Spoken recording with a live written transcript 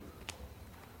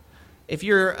If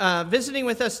you're visiting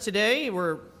with us today,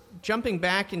 we're jumping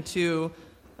back into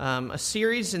a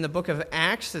series in the book of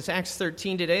Acts. It's Acts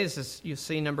 13 today. This is, you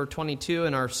see, number 22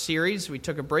 in our series. We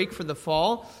took a break for the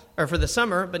fall, or for the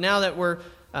summer, but now that we're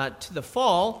to the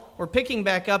fall, we're picking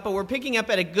back up, but we're picking up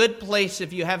at a good place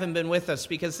if you haven't been with us,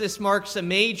 because this marks a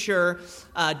major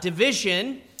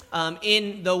division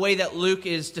in the way that Luke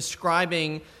is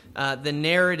describing the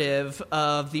narrative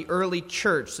of the early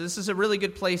church. So this is a really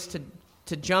good place to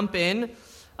jump in.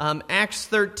 Acts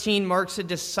 13 marks a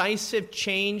decisive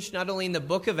change, not only in the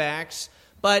book of Acts,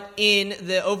 but in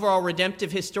the overall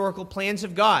redemptive historical plans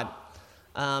of God.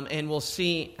 And we'll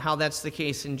see how that's the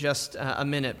case in just a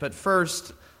minute. But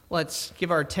first, let's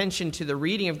give our attention to the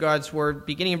reading of God's Word,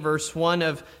 beginning in verse 1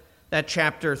 of that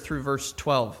chapter through verse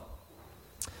 12.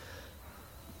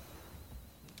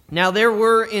 Now there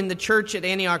were in the church at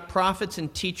Antioch prophets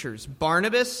and teachers: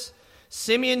 Barnabas,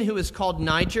 Simeon, who was called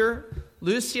Niger,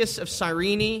 Lucius of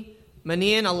Cyrene,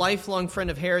 Manaen, a lifelong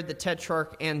friend of Herod the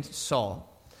Tetrarch, and Saul.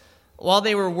 While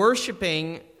they were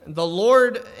worshiping the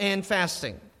Lord and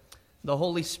fasting, the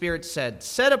Holy Spirit said,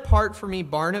 "Set apart for me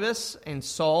Barnabas and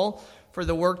Saul for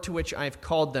the work to which I have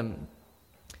called them."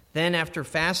 Then after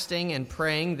fasting and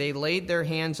praying, they laid their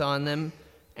hands on them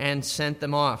and sent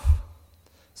them off.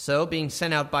 So, being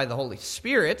sent out by the Holy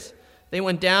Spirit, they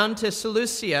went down to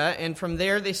Seleucia, and from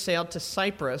there they sailed to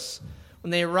Cyprus.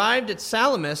 When they arrived at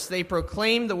Salamis, they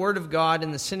proclaimed the word of God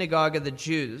in the synagogue of the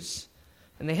Jews,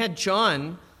 and they had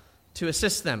John to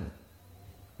assist them.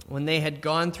 When they had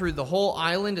gone through the whole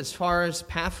island as far as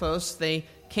Paphos, they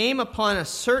came upon a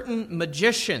certain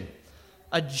magician,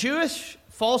 a Jewish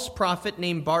false prophet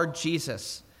named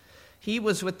Bar-Jesus. He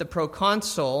was with the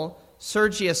proconsul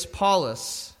Sergius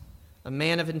Paulus, a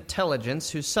man of intelligence,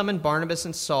 who summoned Barnabas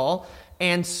and Saul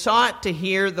and sought to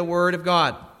hear the word of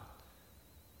God.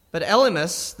 But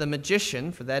Elymas, the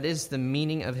magician, for that is the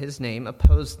meaning of his name,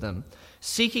 opposed them,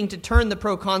 seeking to turn the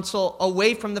proconsul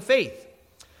away from the faith.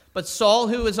 But Saul,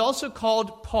 who is also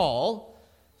called Paul,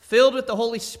 filled with the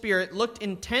Holy Spirit, looked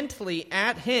intently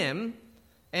at him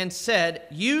and said,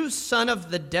 "You son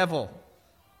of the devil,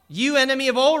 you enemy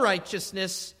of all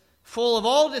righteousness, full of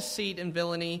all deceit and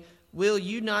villainy, will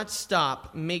you not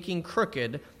stop making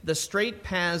crooked the straight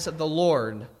paths of the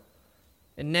Lord?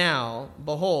 And now,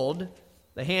 behold,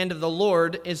 the hand of the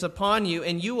Lord is upon you,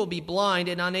 and you will be blind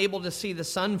and unable to see the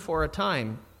sun for a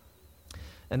time."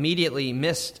 Immediately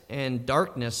mist and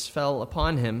darkness fell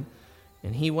upon him,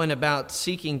 and he went about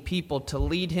seeking people to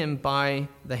lead him by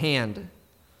the hand.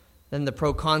 Then the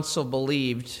proconsul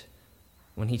believed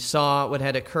when he saw what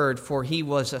had occurred, for he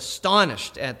was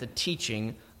astonished at the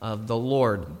teaching of the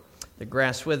Lord. The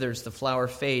grass withers, the flower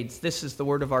fades. This is the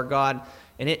word of our God,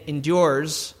 and it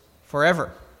endures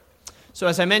forever. So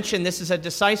as I mentioned, this is a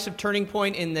decisive turning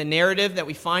point in the narrative that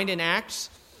we find in Acts,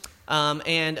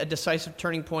 and a decisive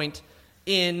turning point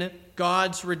in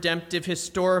God's redemptive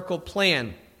historical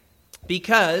plan.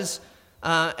 Because,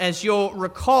 as you'll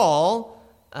recall,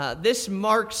 this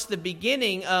marks the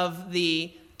beginning of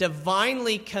the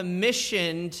divinely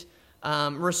commissioned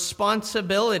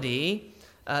responsibility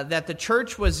that the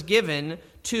church was given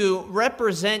to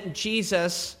represent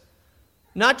Jesus,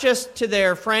 not just to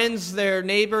their friends, their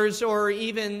neighbors, or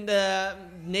even the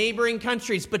neighboring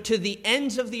countries, but to the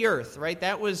ends of the earth, right?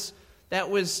 That was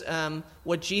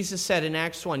what Jesus said in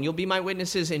Acts 1. You'll be my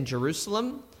witnesses in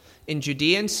Jerusalem, in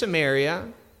Judea and Samaria,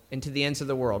 and to the ends of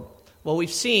the world. Well,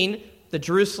 we've seen the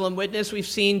Jerusalem witness. We've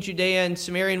seen Judea and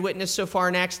Samarian witness so far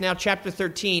in Acts. Now, chapter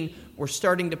 13, we're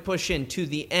starting to push into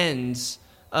the ends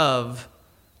of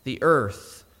the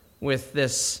earth with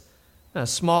this a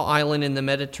small island in the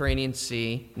Mediterranean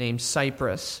Sea named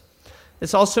Cyprus.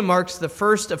 This also marks the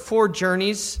first of 4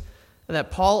 journeys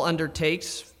that Paul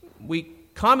undertakes. We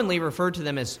commonly refer to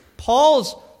them as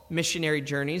Paul's missionary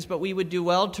journeys, but we would do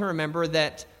well to remember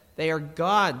that they are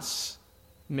God's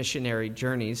missionary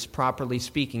journeys, properly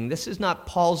speaking. This is not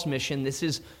Paul's mission. This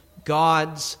is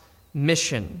God's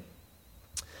mission.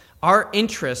 Our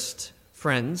interest,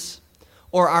 friends,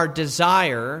 or our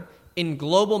desire in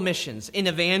global missions, in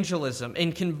evangelism,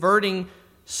 in converting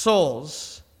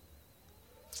souls,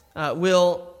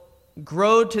 will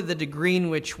grow to the degree in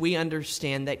which we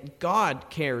understand that God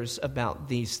cares about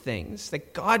these things,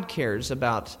 that God cares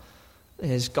about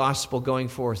His gospel going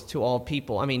forth to all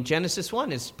people. I mean, Genesis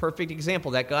 1 is a perfect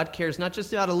example that God cares not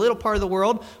just about a little part of the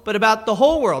world, but about the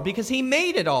whole world, because He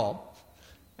made it all,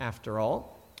 after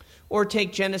all. Or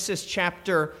take Genesis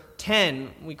chapter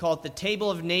 10, we call it the Table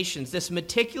of Nations, this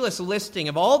meticulous listing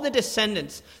of all the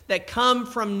descendants that come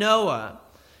from Noah.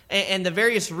 and the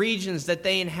various regions that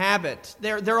they inhabit.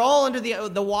 They're all under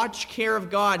the watch care of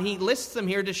God. He lists them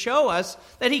here to show us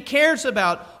that he cares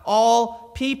about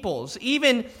all peoples.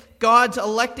 Even God's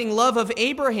electing love of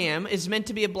Abraham is meant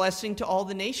to be a blessing to all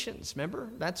the nations. Remember?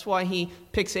 That's why he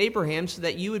picks Abraham, so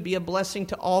that you would be a blessing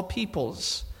to all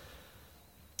peoples.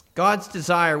 God's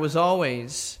desire was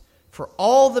always for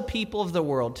all the people of the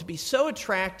world to be so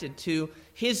attracted to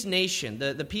his nation,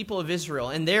 the people of Israel,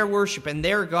 and their worship and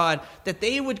their God, that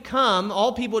they would come,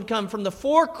 all people would come from the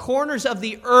four corners of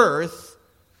the earth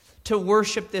to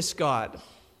worship this God.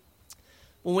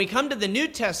 When we come to the New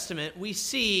Testament, we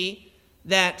see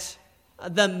that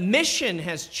the mission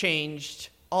has changed,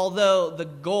 although the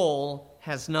goal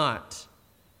has not.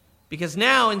 Because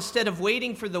now, instead of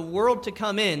waiting for the world to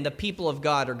come in, the people of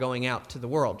God are going out to the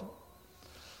world.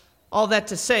 All that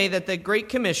to say that the Great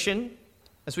Commission,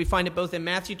 as we find it both in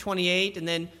Matthew 28 and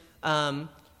then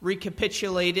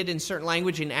recapitulated in certain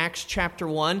language in Acts chapter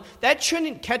 1, that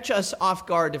shouldn't catch us off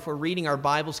guard if we're reading our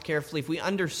Bibles carefully, if we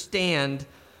understand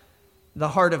the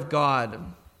heart of God.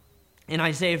 In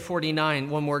Isaiah 49,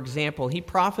 one more example, he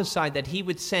prophesied that he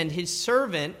would send his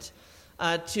servant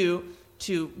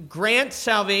to grant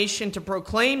salvation, to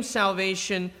proclaim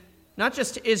salvation, not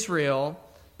just to Israel,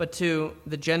 but to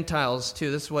the Gentiles too.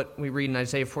 This is what we read in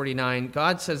Isaiah 49.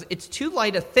 God says, "It's too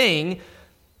light a thing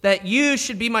that you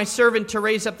should be my servant to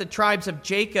raise up the tribes of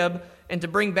Jacob and to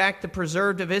bring back the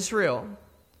preserved of Israel.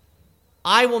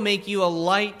 I will make you a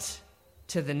light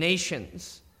to the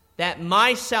nations, that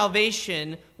my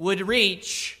salvation would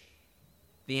reach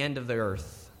the end of the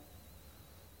earth."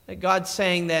 God's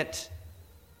saying that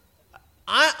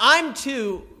I'm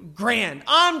too grand,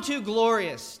 I'm too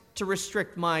glorious to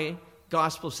restrict my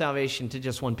gospel of salvation to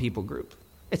just one people group.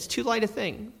 It's too light a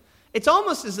thing. It's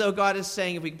almost as though God is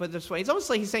saying, if we can put it this way, it's almost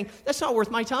like he's saying, that's not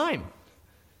worth my time.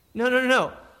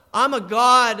 No. I'm the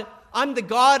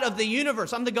God of the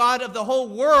universe. I'm the God of the whole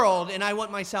world, and I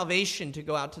want my salvation to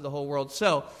go out to the whole world.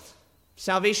 So,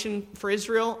 salvation for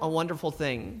Israel, a wonderful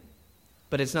thing,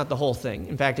 but it's not the whole thing.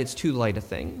 In fact, it's too light a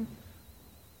thing.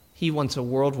 He wants a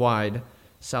worldwide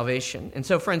salvation. And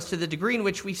so, friends, to the degree in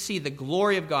which we see the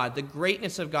glory of God, the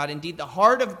greatness of God, indeed the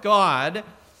heart of God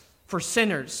for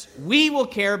sinners, we will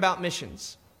care about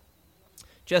missions,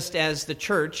 just as the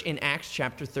church in Acts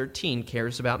chapter 13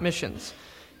 cares about missions.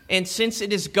 And since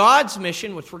it is God's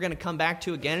mission, which we're going to come back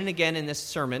to again and again in this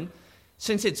sermon,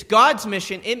 since it's God's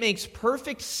mission, it makes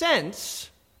perfect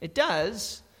sense, it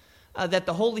does, that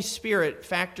the Holy Spirit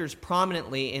factors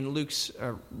prominently in Luke's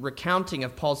recounting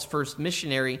of Paul's first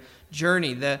missionary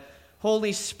journey. The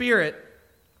Holy Spirit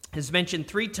is mentioned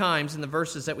 3 times in the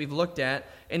verses that we've looked at,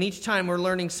 and each time we're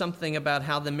learning something about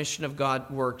how the mission of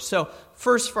God works. So,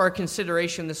 first for our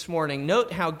consideration this morning,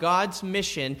 note how God's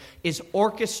mission is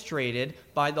orchestrated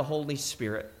by the Holy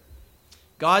Spirit.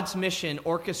 God's mission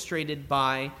orchestrated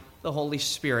by the Holy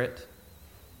Spirit.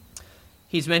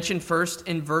 He's mentioned first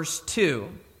in verse 2.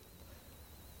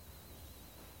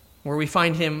 Where we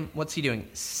find him, what's he doing?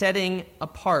 Setting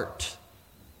apart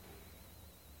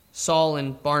Saul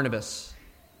and Barnabas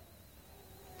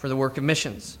for the work of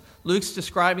missions. Luke's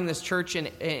describing this church in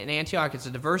Antioch. It's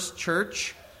a diverse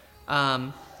church.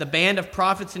 The band of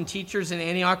prophets and teachers in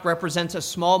Antioch represents a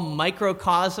small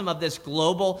microcosm of this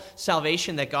global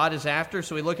salvation that God is after.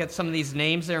 So we look at some of these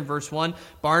names there in verse 1.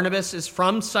 Barnabas is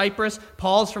from Cyprus.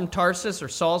 Paul's from Tarsus, or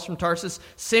Saul's from Tarsus.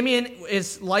 Simeon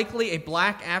is likely a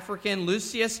black African.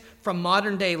 Lucius from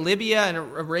modern-day Libya, an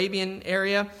Arabian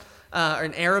area, or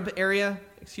an Arab area.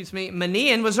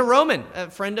 Manaen was a Roman,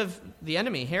 a friend of the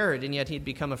enemy, Herod, and yet he'd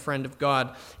become a friend of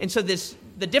God. And so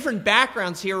the different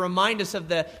backgrounds here remind us of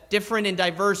the different and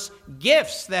diverse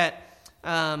gifts that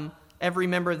every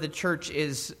member of the church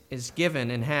is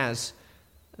given and has.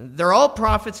 They're all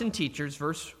prophets and teachers,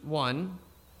 verse 1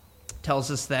 tells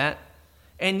us that.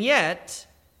 And yet,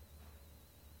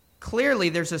 clearly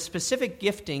there's a specific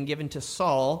gifting given to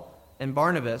Saul and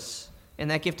Barnabas. And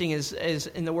that gifting is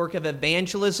in the work of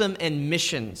evangelism and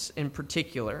missions in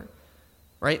particular.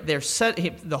 Right?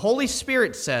 The Holy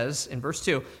Spirit says, in verse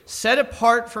 2, "Set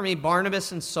apart for me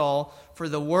Barnabas and Saul for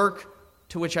the work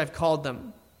to which I've called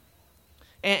them."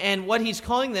 And what he's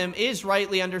calling them is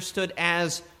rightly understood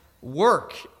as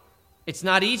work. It's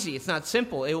not easy. It's not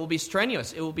simple. It will be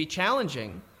strenuous. It will be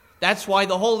challenging. That's why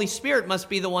the Holy Spirit must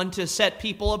be the one to set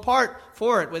people apart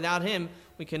for it. Without him,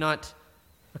 we cannot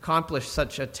accomplish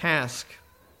such a task.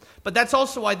 But that's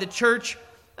also why the church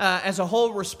as a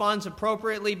whole responds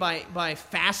appropriately by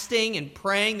fasting and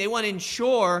praying. They want to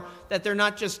ensure that they're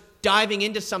not just diving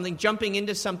into something, jumping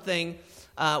into something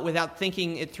without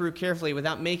thinking it through carefully,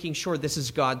 without making sure this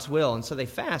is God's will. And so they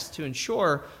fast to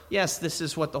ensure, yes, this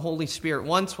is what the Holy Spirit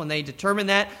wants. When they determine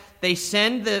that, they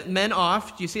send the men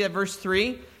off. Do you see that verse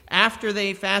 3? After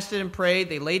they fasted and prayed,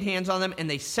 they laid hands on them and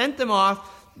they sent them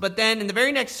off. But then in the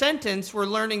very next sentence, we're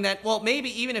learning that, well,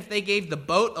 maybe even if they gave the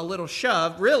boat a little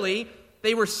shove, really,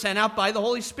 they were sent out by the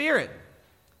Holy Spirit.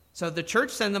 So the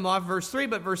church sent them off, verse 3,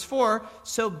 but verse 4,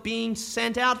 so being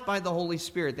sent out by the Holy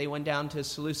Spirit, they went down to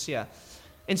Seleucia.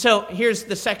 And so here's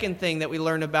the second thing that we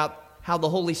learn about how the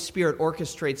Holy Spirit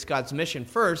orchestrates God's mission.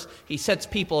 First, he sets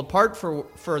people apart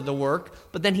for the work,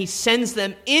 but then he sends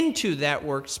them into that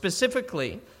work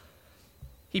specifically.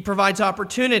 He provides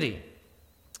opportunity.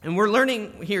 And we're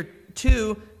learning here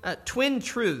two twin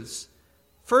truths.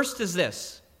 First is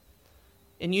this,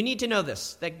 and you need to know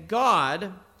this, that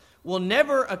God will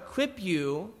never equip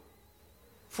you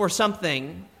for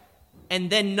something and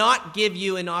then not give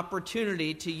you an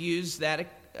opportunity to use that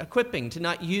equipping, to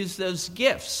not use those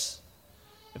gifts.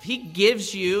 If he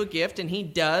gives you a gift, and he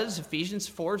does, Ephesians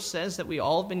 4 says that we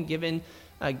all have been given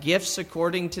gifts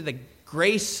according to the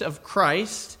grace of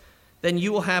Christ, then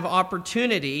you will have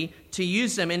opportunity to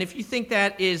use them. And if you think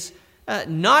that is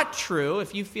not true,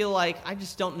 if you feel like, I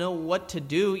just don't know what to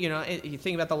do, you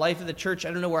think about the life of the church,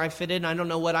 I don't know where I fit in, I don't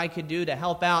know what I could do to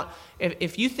help out.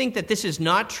 If you think that this is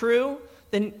not true,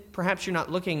 then perhaps you're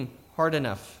not looking hard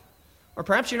enough. Or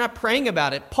perhaps you're not praying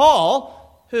about it.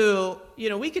 Paul, who,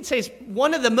 we could say is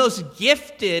one of the most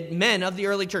gifted men of the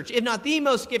early church, if not the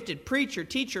most gifted preacher,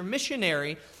 teacher,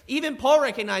 missionary, even Paul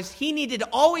recognized he needed to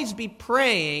always be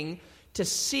praying to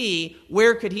see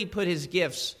where could he put his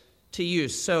gifts to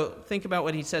use. So think about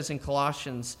what he says in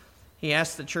Colossians. He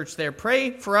asks the church there,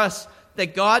 pray for us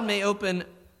that God may open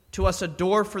to us a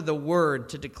door for the word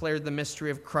to declare the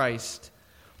mystery of Christ,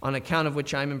 on account of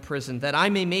which I'm imprisoned, that I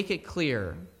may make it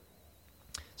clear.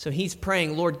 So he's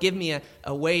praying, Lord, give me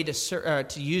a way to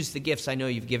use the gifts I know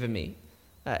you've given me.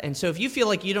 And so if you feel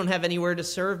like you don't have anywhere to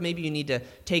serve, maybe you need to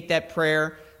take that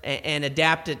prayer and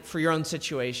adapt it for your own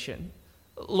situation.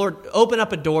 Lord, open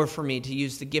up a door for me to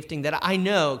use the gifting that I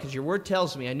know, because your word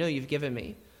tells me, I know you've given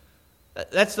me.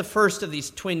 That's the first of these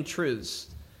twin truths,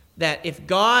 that if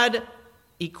God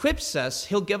equips us,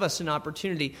 he'll give us an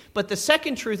opportunity. But the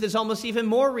second truth is almost even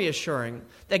more reassuring,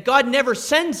 that God never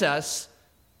sends us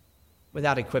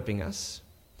without equipping us.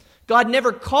 God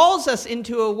never calls us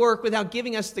into a work without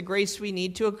giving us the grace we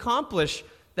need to accomplish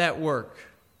that work.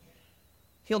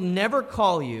 He'll never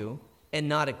call you and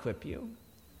not equip you.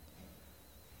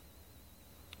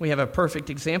 We have a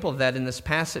perfect example of that in this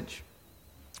passage.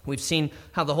 We've seen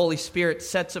how the Holy Spirit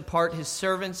sets apart his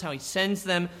servants, how he sends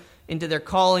them into their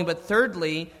calling. But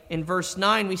thirdly, in verse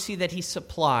 9, we see that he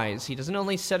supplies. He doesn't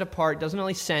only set apart, doesn't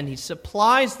only send, he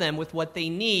supplies them with what they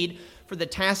need for the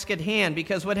task at hand.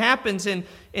 Because what happens in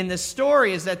this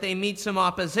story is that they meet some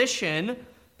opposition.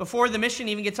 Before the mission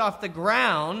even gets off the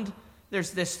ground, there's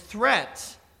this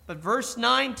threat. But verse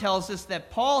 9 tells us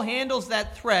that Paul handles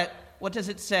that threat, what does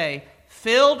it say?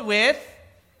 Filled with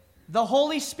the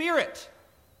Holy Spirit.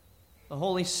 The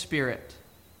Holy Spirit.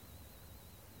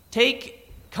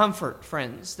 Take comfort,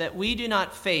 friends, that we do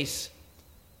not face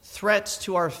threats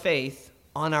to our faith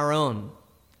on our own.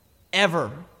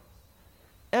 Ever.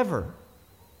 Ever.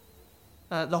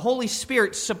 The Holy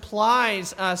Spirit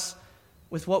supplies us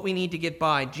with what we need to get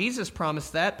by. Jesus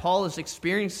promised that. Paul is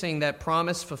experiencing that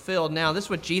promise fulfilled. Now, this is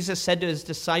what Jesus said to his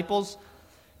disciples.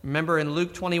 Remember in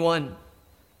Luke 21,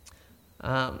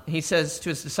 he says to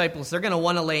his disciples, they're going to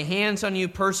want to lay hands on you,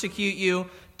 persecute you,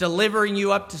 delivering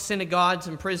you up to synagogues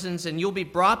and prisons, and you'll be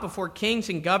brought before kings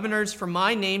and governors for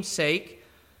my name's sake.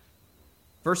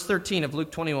 Verse 13 of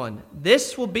Luke 21,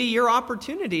 this will be your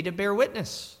opportunity to bear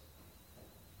witness.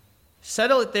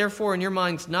 Settle it therefore in your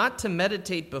minds not to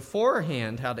meditate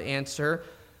beforehand how to answer,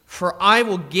 for I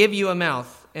will give you a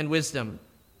mouth and wisdom,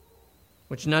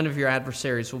 which none of your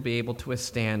adversaries will be able to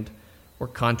withstand or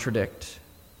contradict.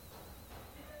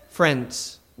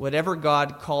 Friends, whatever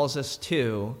God calls us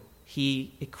to,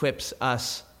 he equips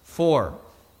us for.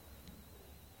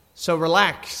 So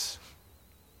relax.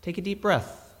 Take a deep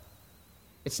breath.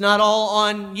 It's not all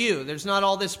on you. There's not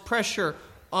all this pressure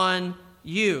on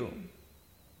you.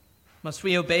 Must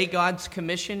we obey God's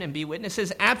commission and be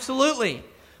witnesses? Absolutely.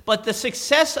 But the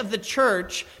success of the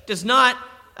church is not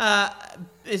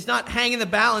hang in the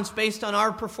balance based on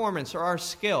our performance or our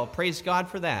skill. Praise God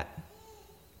for that.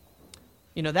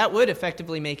 That would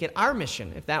effectively make it our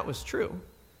mission if that was true.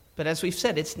 But as we've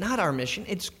said, it's not our mission.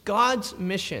 It's God's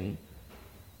mission.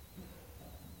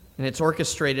 And it's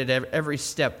orchestrated every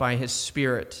step by his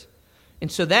Spirit.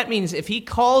 And so that means if he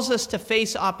calls us to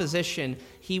face opposition,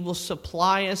 he will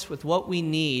supply us with what we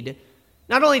need,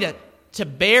 not only to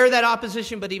bear that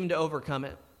opposition, but even to overcome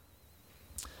it.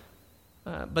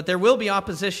 But there will be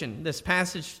opposition. This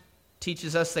passage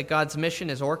teaches us that God's mission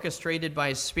is orchestrated by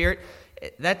His Spirit.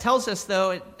 That tells us,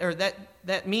 though,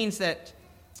 that means that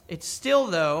it's still,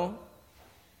 though,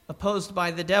 opposed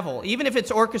by the devil. Even if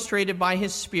it's orchestrated by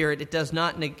His Spirit, it does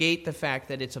not negate the fact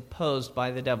that it's opposed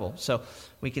by the devil. So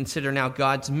we consider now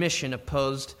God's mission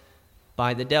opposed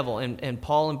by the devil. And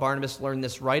Paul and Barnabas learned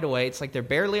this right away. It's like they're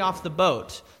barely off the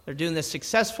boat. They're doing this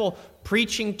successful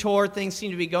preaching tour. Things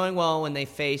seem to be going well when they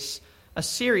face a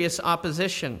serious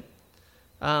opposition.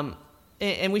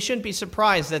 And we shouldn't be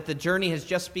surprised that the journey has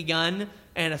just begun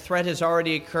and a threat has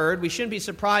already occurred. We shouldn't be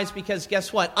surprised because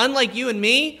guess what? Unlike you and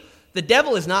me, the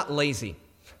devil is not lazy.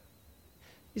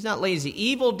 He's not lazy.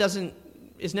 Evil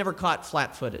is never caught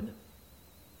flat-footed.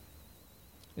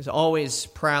 He's always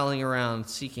prowling around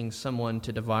seeking someone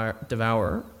to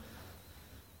devour.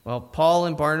 Well, Paul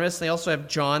and Barnabas, they also have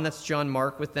John, that's John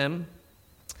Mark with them.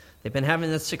 They've been having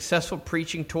this successful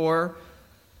preaching tour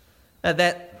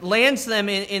that lands them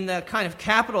in the kind of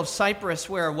capital of Cyprus,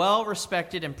 where a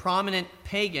well-respected and prominent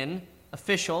pagan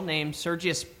official named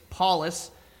Sergius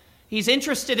Paulus, he's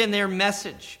interested in their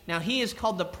message. Now, he is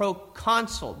called the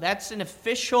proconsul. That's an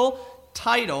official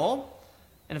title,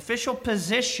 an official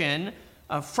position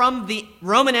from the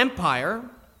Roman Empire,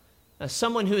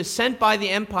 someone who is sent by the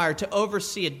empire to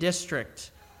oversee a district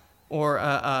or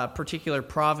a particular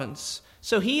province.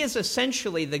 So he is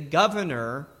essentially the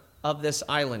governor of this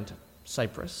island,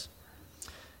 Cyprus.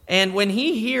 And when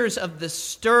he hears of the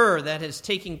stir that is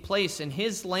taking place in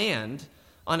his land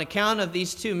on account of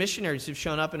these two missionaries who've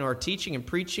shown up and are teaching and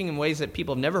preaching in ways that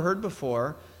people have never heard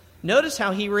before, notice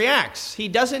how he reacts. He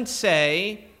doesn't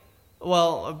say,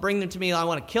 well, bring them to me, I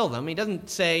want to kill them. He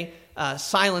doesn't say,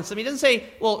 silence them. He doesn't say,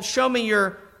 well, show me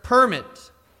your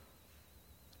permit.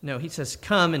 No, he says,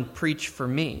 come and preach for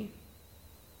me.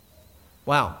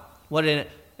 Wow, what an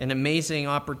amazing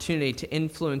opportunity to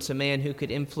influence a man who could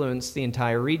influence the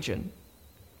entire region.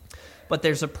 But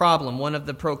there's a problem. One of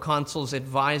the proconsul's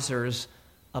advisors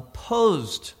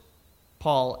opposed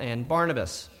Paul and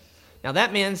Barnabas. Now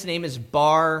that man's name is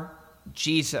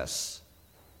Bar-Jesus,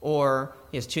 or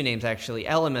he has two names actually.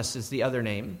 Elymas is the other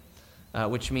name,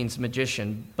 which means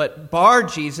magician. But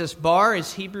Bar-Jesus, Bar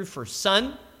is Hebrew for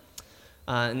son.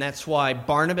 And that's why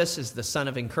Barnabas is the son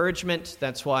of encouragement.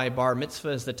 That's why bar mitzvah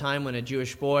is the time when a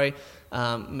Jewish boy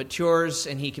matures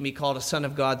and he can be called a son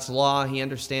of God's law. He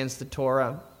understands the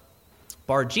Torah.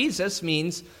 Bar Jesus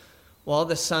means, well,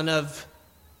 the son of,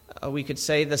 we could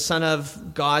say, the son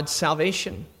of God's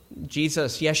salvation.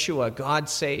 Jesus, Yeshua, God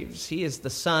saves. He is the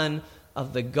son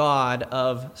of the God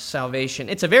of salvation.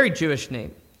 It's a very Jewish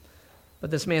name. But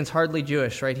this man's hardly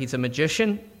Jewish, right? He's a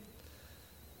magician.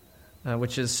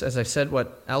 Which is, as I said,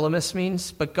 what Elymas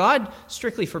means. But God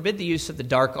strictly forbid the use of the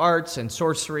dark arts and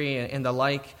sorcery and the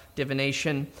like,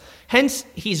 divination. Hence,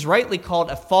 he's rightly called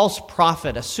a false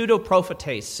prophet, a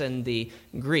pseudo-prophetes in the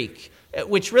Greek,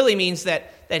 which really means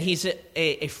that he's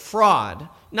a fraud.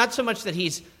 Not so much that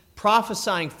he's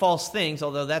prophesying false things,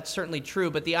 although that's certainly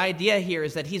true, but the idea here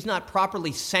is that he's not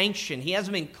properly sanctioned. He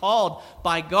hasn't been called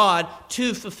by God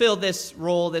to fulfill this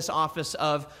role, this office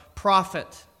of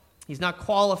prophet. He's not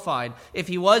qualified. If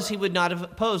he was, he would not have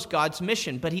opposed God's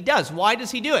mission. But he does. Why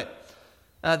does he do it?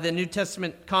 The New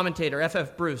Testament commentator,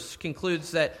 F.F. Bruce,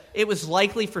 concludes that it was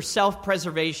likely for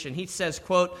self-preservation. He says,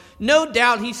 quote, no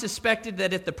doubt he suspected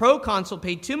that if the proconsul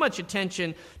paid too much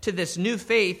attention to this new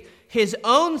faith, his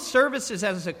own services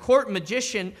as a court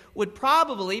magician would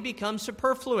probably become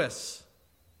superfluous.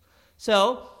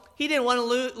 So he didn't want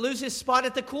to lose his spot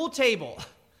at the cool table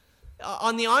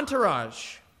on the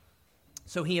entourage.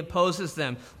 So he opposes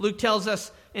them. Luke tells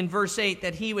us in verse 8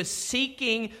 that he was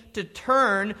seeking to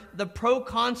turn the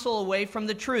proconsul away from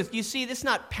the truth. You see, this is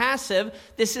not passive.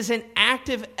 This is an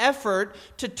active effort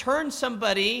to turn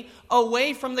somebody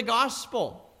away from the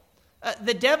gospel.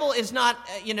 The devil is not,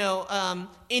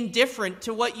 indifferent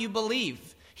to what you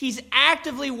believe. He's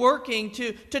actively working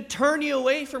to turn you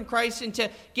away from Christ and to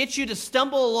get you to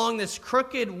stumble along this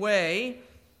crooked way.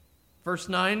 Verse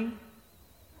 9.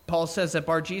 Paul says that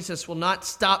Bar-Jesus will not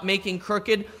stop making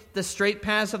crooked the straight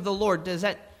paths of the Lord. Does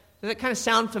that kind of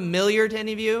sound familiar to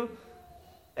any of you?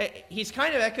 He's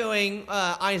kind of echoing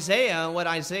Isaiah, what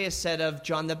Isaiah said of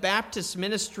John the Baptist's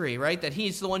ministry, right? That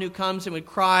he's the one who comes and would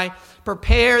cry,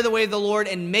 prepare the way of the Lord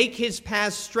and make his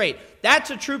paths straight. That's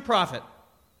a true prophet,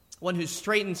 one who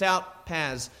straightens out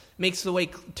paths, makes the way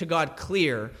to God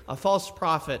clear. A false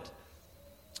prophet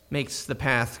makes the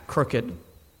path crooked.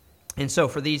 And so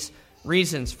for these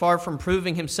reasons. Far from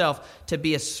proving himself to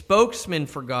be a spokesman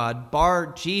for God,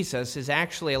 Bar-Jesus has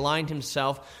actually aligned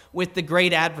himself with the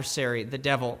great adversary, the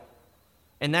devil.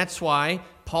 And that's why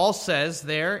Paul says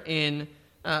there in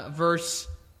verse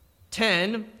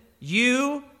 10,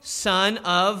 you son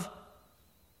of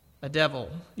a devil,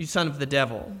 you son of the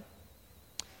devil.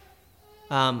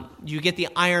 You get the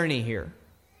irony here,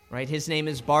 right? His name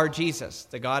is Bar-Jesus,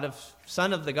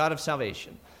 son of the God of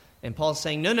salvation. And Paul's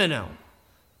saying, no.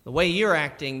 The way you're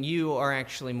acting, you are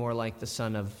actually more like the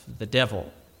son of the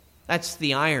devil. That's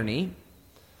the irony.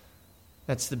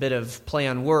 That's the bit of play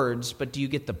on words, but do you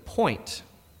get the point?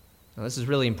 Now, this is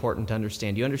really important to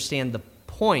understand. Do you understand the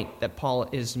point that Paul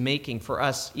is making for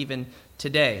us even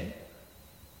today?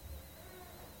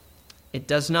 It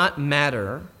does not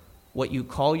matter what you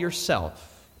call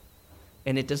yourself,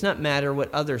 and it does not matter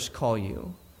what others call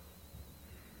you.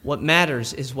 What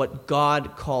matters is what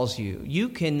God calls you. You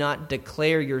cannot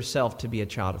declare yourself to be a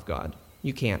child of God.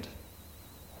 You can't.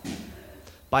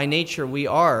 By nature, we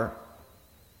are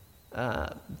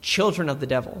children of the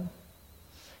devil.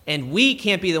 And we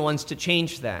can't be the ones to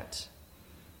change that.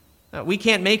 We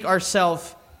can't make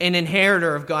ourselves an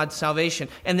inheritor of God's salvation.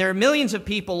 And there are millions of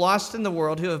people lost in the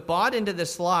world who have bought into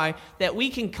this lie that we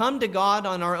can come to God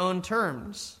on our own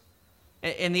terms.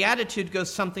 And the attitude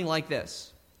goes something like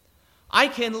this. I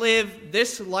can live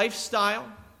this lifestyle,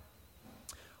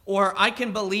 or I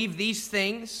can believe these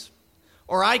things,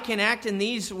 or I can act in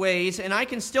these ways, and I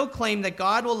can still claim that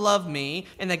God will love me,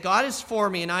 and that God is for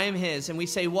me, and I am His. And we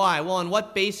say, why? Well, on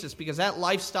what basis? Because that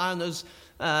lifestyle and those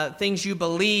things you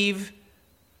believe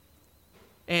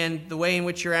and the way in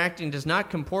which you're acting does not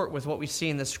comport with what we see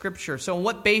in the Scripture. So on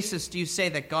what basis do you say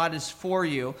that God is for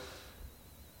you?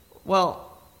 Well,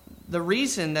 the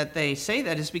reason that they say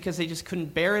that is because they just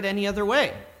couldn't bear it any other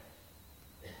way.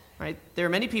 Right? There are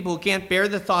many people who can't bear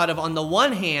the thought of, on the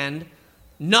one hand,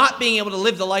 not being able to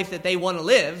live the life that they want to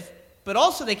live, but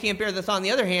also they can't bear the thought, on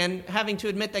the other hand, having to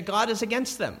admit that God is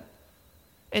against them.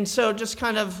 And so just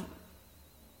kind of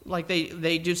like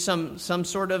they do some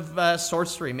sort of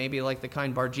sorcery, maybe like the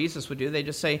kind Bar-Jesus would do. They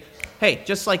just say, hey,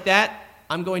 just like that,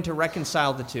 I'm going to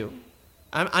reconcile the two.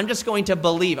 I'm just going to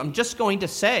believe. I'm just going to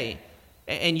say,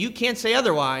 and you can't say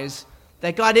otherwise,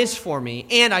 that God is for me,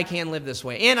 and I can live this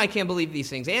way, and I can believe these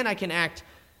things, and I can act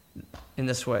in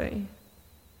this way.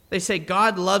 They say,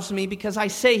 God loves me because I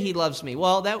say He loves me.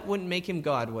 Well, that wouldn't make Him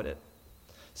God, would it?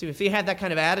 See, if He had that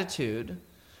kind of attitude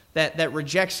that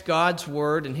rejects God's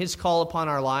word and His call upon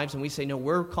our lives, and we say, no,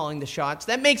 we're calling the shots,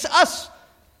 that makes us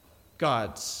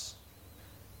gods.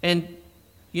 And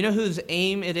you know whose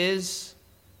aim it is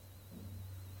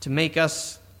to make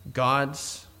us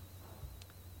gods?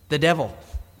 The devil.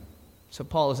 So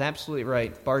Paul is absolutely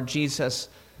right. Bar-Jesus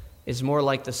is more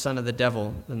like the son of the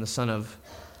devil than the son of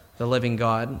the living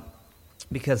God,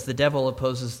 because the devil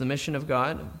opposes the mission of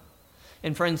God.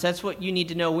 And friends, that's what you need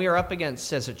to know we are up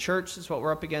against as a church. That's what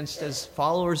we're up against as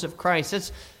followers of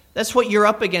Christ. That's what you're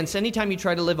up against anytime you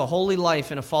try to live a holy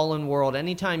life in a fallen world.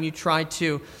 Anytime you try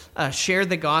to share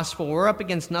the gospel, we're up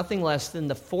against nothing less than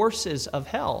the forces of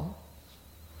hell.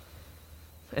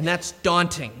 And that's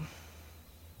daunting.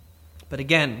 But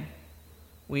again,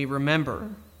 we remember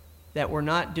that we're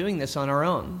not doing this on our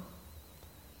own.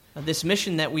 This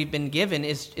mission that we've been given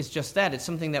is just that. It's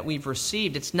something that we've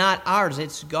received. It's not ours.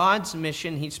 It's God's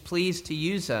mission. He's pleased to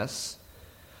use us.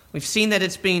 We've seen that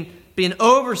it's been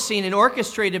overseen and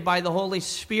orchestrated by the Holy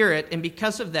Spirit. And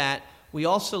because of that, we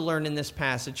also learn in this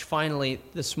passage, finally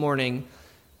this morning,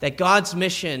 that God's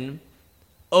mission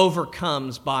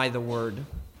overcomes by the Word.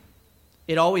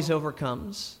 It always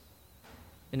overcomes.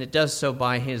 And it does so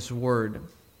by His Word.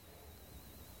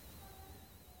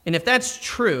 And if that's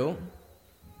true,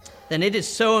 then it is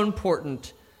so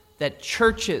important that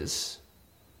churches,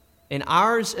 and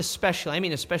ours especially, I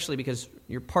mean especially because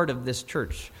you're part of this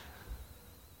church,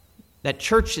 that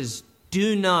churches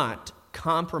do not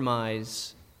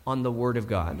compromise on the Word of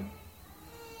God.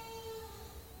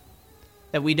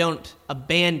 That we don't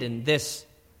abandon this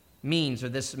means or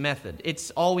this method.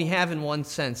 It's all we have in one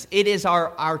sense. It is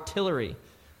our artillery.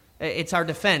 It's our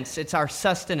defense. It's our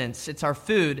sustenance. It's our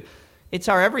food. It's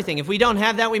our everything. If we don't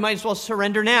have that, we might as well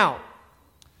surrender now.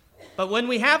 But when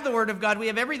we have the Word of God, we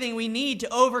have everything we need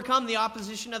to overcome the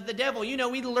opposition of the devil. You know,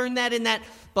 we learned that in that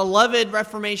beloved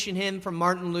Reformation hymn from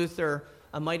Martin Luther,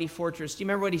 A Mighty Fortress. Do you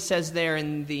remember what he says there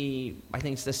in I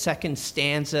think it's the second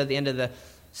stanza, the end of the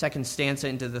second stanza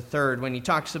into the third, when he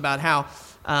talks about how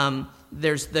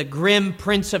there's the grim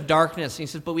prince of darkness. He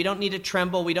says, but we don't need to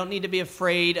tremble. We don't need to be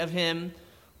afraid of him.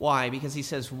 Why? Because he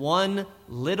says, one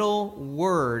little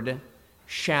word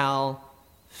shall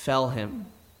fell him.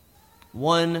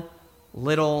 One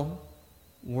little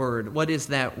word. What is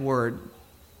that word?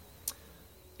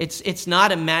 It's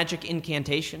not a magic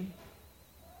incantation.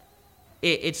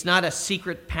 It's not a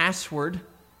secret password.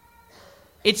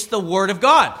 It's the Word of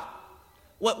God.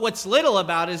 What's little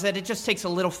about it is that it just takes a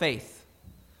little faith.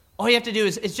 All you have to do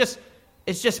is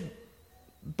just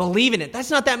believe in it. That's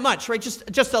not that much, right?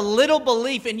 Just a little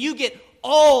belief, and you get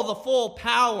all the full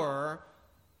power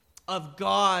of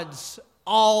God's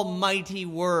almighty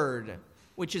Word,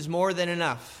 which is more than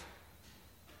enough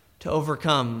to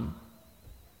overcome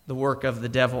the work of the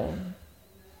devil.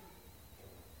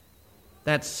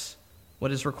 That's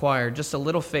what is required. Just a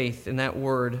little faith in that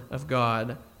Word of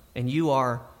God, and you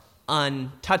are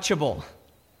untouchable.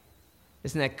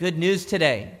 Isn't that good news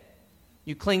today?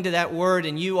 You cling to that Word,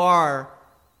 and you are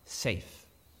safe.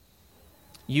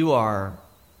 You are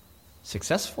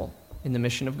successful in the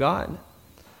mission of God.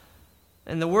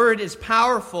 And the Word is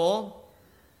powerful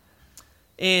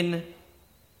in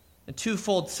a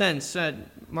twofold sense.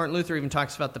 Martin Luther even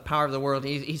talks about the power of the Word.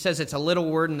 He says it's a little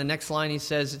word. In the next line, he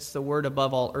says it's the word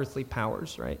above all earthly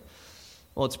powers, right?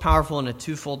 Well, it's powerful in a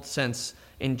twofold sense,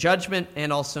 in judgment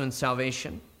and also in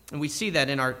salvation. And we see that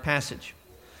in our passage.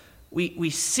 We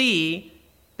see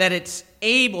that it's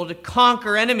able to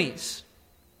conquer enemies.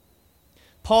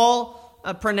 Paul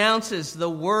pronounces the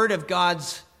word of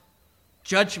God's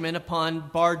judgment upon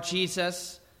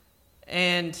Bar-Jesus.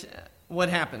 And what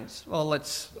happens? Well,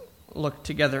 let's look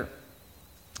together.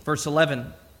 Verse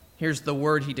 11, here's the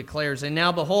word he declares. And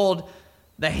now behold,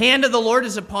 the hand of the Lord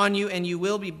is upon you, and you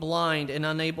will be blind and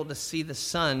unable to see the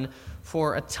sun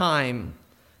for a time.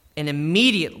 And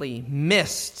immediately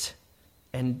mist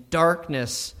and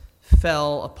darkness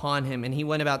fell upon him, and he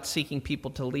went about seeking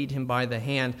people to lead him by the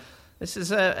hand. This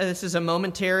is a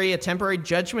momentary, a temporary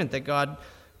judgment that God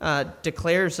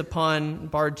declares upon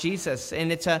Bar-Jesus,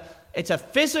 and it's a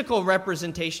physical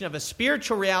representation of a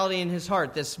spiritual reality in his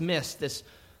heart. This mist, this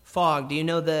fog. Do you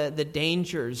know the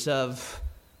dangers of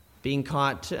being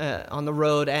caught on the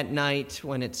road at night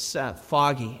when it's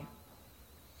foggy?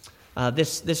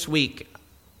 This week,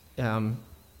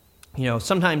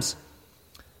 sometimes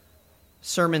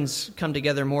sermons come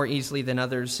together more easily than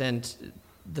others, and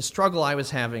the struggle I was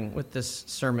having with this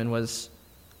sermon was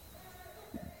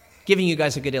giving you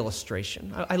guys a good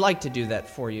illustration. I like to do that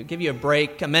for you, give you a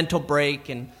break, a mental break,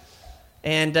 and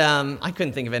I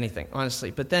couldn't think of anything,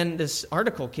 honestly. But then this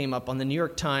article came up on the New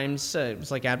York Times. It was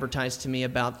like advertised to me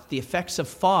about the effects of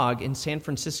fog in San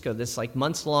Francisco. This like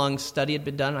months-long study had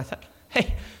been done. I thought,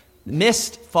 hey,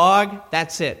 mist, fog,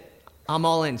 that's it. I'm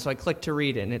all in. So I clicked to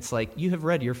read it, and it's like, you have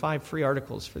read your 5 free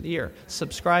articles for the year.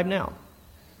 Subscribe now.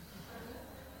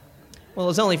 Well, it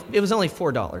was only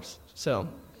 $4. So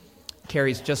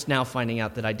Carrie's just now finding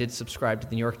out that I did subscribe to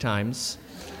the New York Times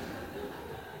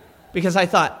because I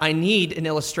thought I need an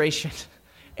illustration,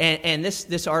 and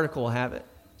this article will have it.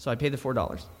 So I paid the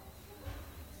 $4.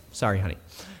 Sorry, honey.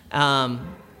 And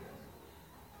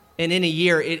in a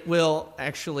year, it will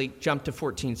actually jump to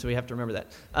 14, so we have to remember that.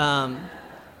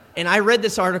 And I read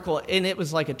this article, and it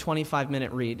was like a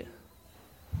 25-minute read.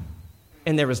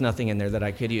 And there was nothing in there that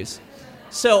I could use.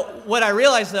 So what I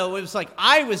realized, though, it was like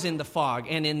I was in the fog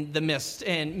and in the mist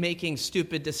and making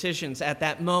stupid decisions at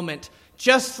that moment,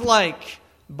 just like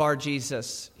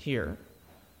Bar-Jesus here,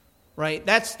 right?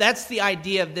 That's the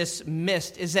idea of this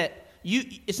mist, is that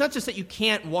it's not just that you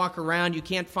can't walk around, you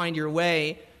can't find your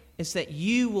way. It's that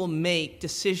you will make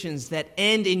decisions that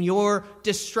end in your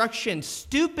destruction.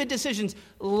 Stupid decisions,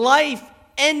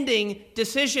 life-ending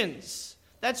decisions.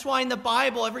 That's why in the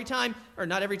Bible,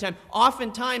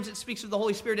 oftentimes it speaks of the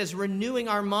Holy Spirit as renewing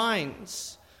our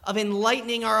minds, of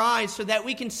enlightening our eyes so that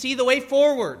we can see the way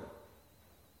forward.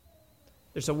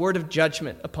 There's a word of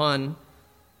judgment upon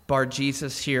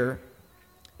Bar-Jesus here,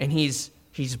 and he's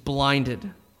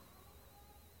blinded.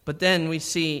 But then we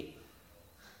see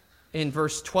in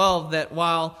verse 12 that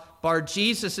while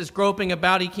Bar-Jesus is groping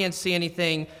about, he can't see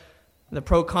anything, the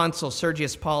proconsul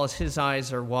Sergius Paulus, his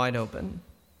eyes are wide open.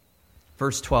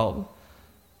 Verse 12,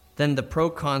 then the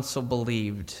proconsul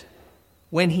believed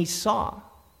when he saw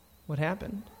what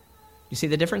happened. You see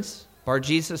the difference?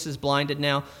 Bar-Jesus is blinded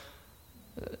now.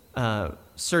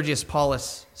 Sergius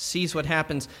Paulus sees what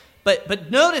happens. But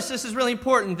notice, this is really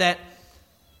important, that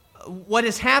what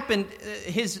has happened,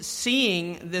 his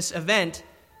seeing this event,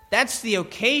 that's the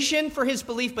occasion for his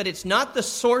belief, but it's not the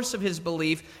source of his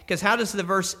belief, because how does the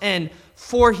verse end?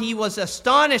 For he was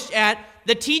astonished at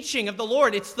the teaching of the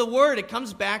Lord. It's the word. It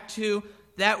comes back to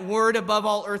that word above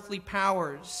all earthly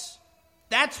powers.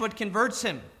 That's what converts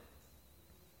him.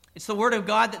 It's the word of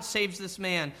God that saves this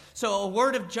man. So a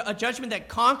word of a judgment that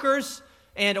conquers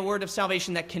and a word of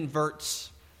salvation that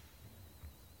converts.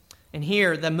 And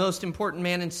here, the most important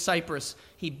man in Cyprus,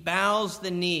 he bows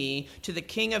the knee to the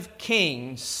King of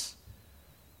Kings,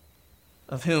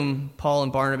 of whom Paul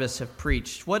and Barnabas have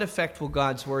preached. What effect will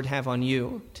God's word have on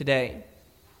you today?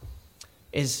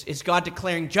 Is God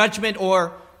declaring judgment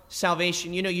or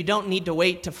salvation? You know, you don't need to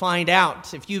wait to find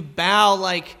out. If you bow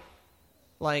like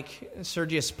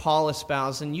Sergius Paulus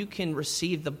bows, and you can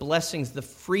receive the blessings, the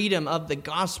freedom of the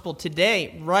gospel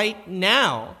today, right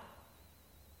now.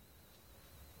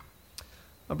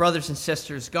 My brothers and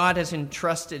sisters, God has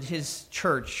entrusted his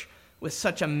church with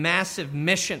such a massive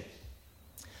mission.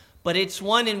 But it's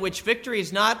one in which victory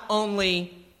is not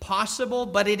only possible,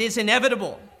 but it is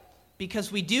inevitable,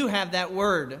 because we do have that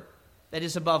word that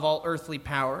is above all earthly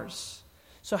powers.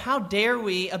 So how dare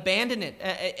we abandon it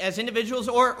as individuals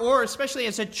or especially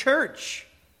as a church?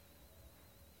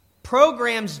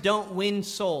 Programs don't win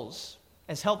souls,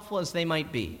 as helpful as they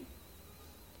might be.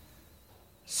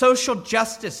 Social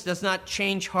justice does not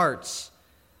change hearts,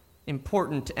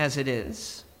 important as it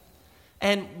is.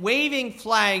 And waving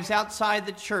flags outside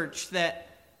the church that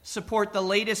support the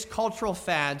latest cultural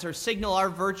fads or signal our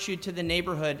virtue to the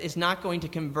neighborhood is not going to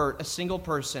convert a single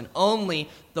person. Only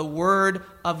the Word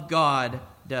of God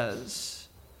does.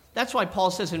 That's why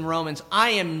Paul says in Romans, I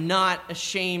am not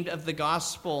ashamed of the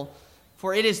gospel,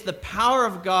 for it is the power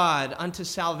of God unto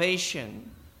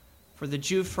salvation for the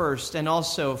Jew first, and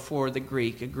also for the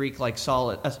Greek, a Greek like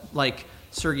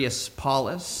Sergius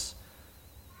Paulus.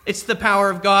 It's the power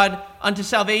of God unto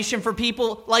salvation for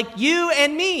people like you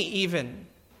and me even.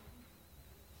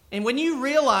 And when you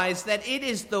realize that it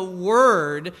is the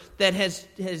Word that has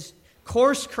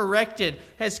course corrected,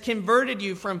 has converted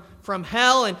you from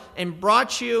hell and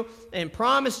brought you and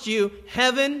promised you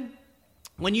heaven,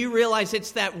 when you realize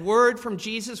it's that word from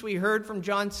Jesus we heard from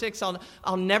John 6,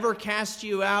 I'll never cast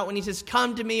you out. When he says,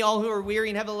 come to me, all who are weary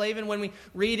and heavy laden. When we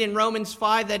read in Romans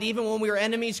 5 that even when we were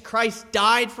enemies, Christ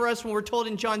died for us. When we're told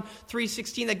in John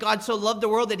 3:16 that God so loved the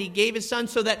world that he gave his son,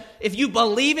 so that if you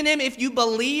believe in him, if you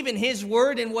believe in his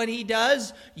word and what he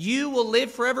does, you will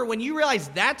live forever. When you realize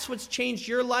that's what's changed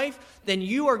your life, then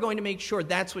you are going to make sure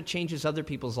that's what changes other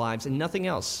people's lives and nothing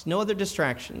else. No other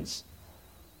distractions.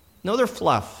 No other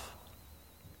fluff.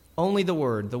 Only the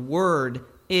Word. The Word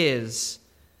is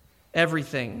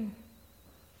everything.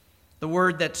 The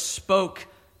Word that spoke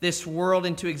this world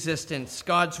into existence.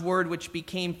 God's Word which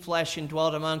became flesh and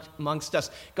dwelt amongst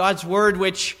us. God's Word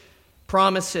which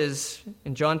promises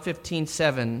in John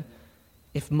 15:7,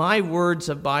 if my words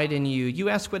abide in you, you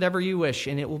ask whatever you wish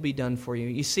and it will be done for you.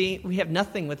 You see, we have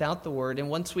nothing without the Word. And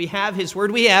once we have his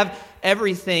Word, we have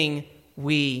everything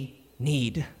we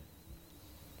need.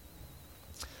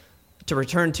 To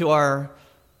return to our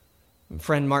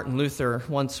friend Martin Luther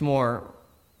once more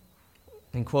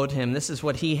and quote him, this is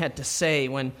what he had to say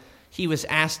when he was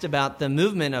asked about the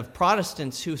movement of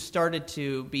Protestants who started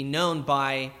to be known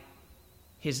by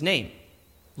his name,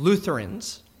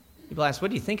 Lutherans. People asked,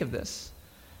 what do you think of this?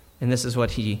 And this is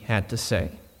what he had to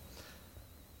say.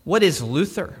 What is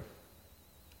Luther?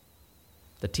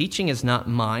 The teaching is not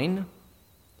mine,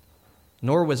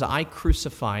 nor was I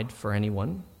crucified for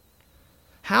anyone.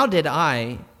 How did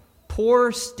I,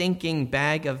 poor stinking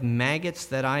bag of maggots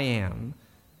that I am,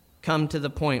 come to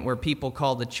the point where people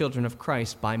call the children of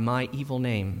Christ by my evil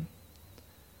name?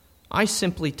 I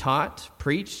simply taught,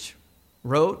 preached,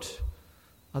 wrote,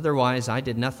 otherwise I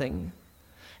did nothing.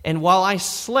 And while I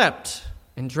slept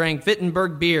and drank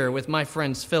Wittenberg beer with my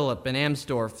friends Philip and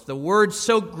Amsdorf, the word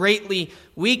so greatly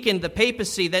weakened the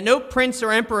papacy that no prince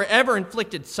or emperor ever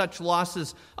inflicted such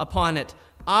losses upon it.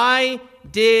 I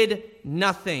did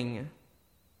nothing.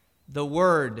 The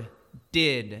Word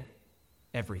did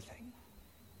everything.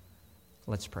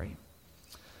 Let's pray.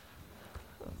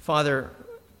 Father,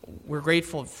 we're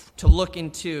grateful to look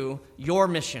into your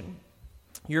mission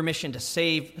to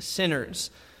save sinners,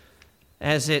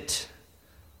 as it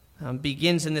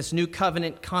begins in this new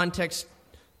covenant context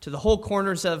to the whole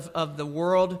corners of the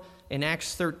world in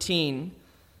Acts 13.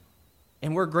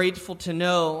 And we're grateful to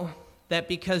know that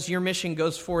because your mission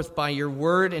goes forth by your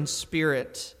word and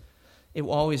spirit, it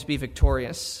will always be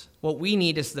victorious. What we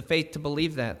need is the faith to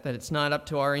believe that it's not up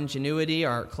to our ingenuity,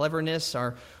 our cleverness,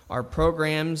 our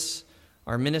programs,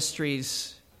 our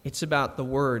ministries. It's about the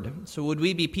word. So would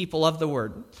we be people of the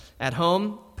word? At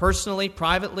home, personally,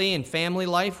 privately, in family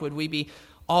life, would we be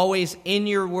always in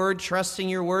your word, trusting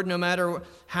your word, no matter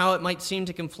how it might seem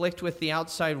to conflict with the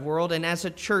outside world? And as a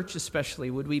church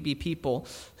especially, would we be people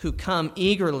who come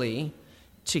eagerly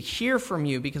to hear from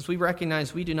you, because we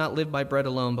recognize we do not live by bread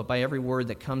alone, but by every word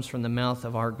that comes from the mouth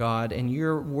of our God. And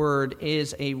your word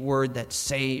is a word that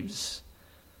saves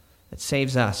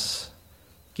us.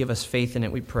 Give us faith in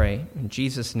it, we pray. In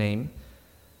Jesus' name,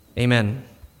 amen.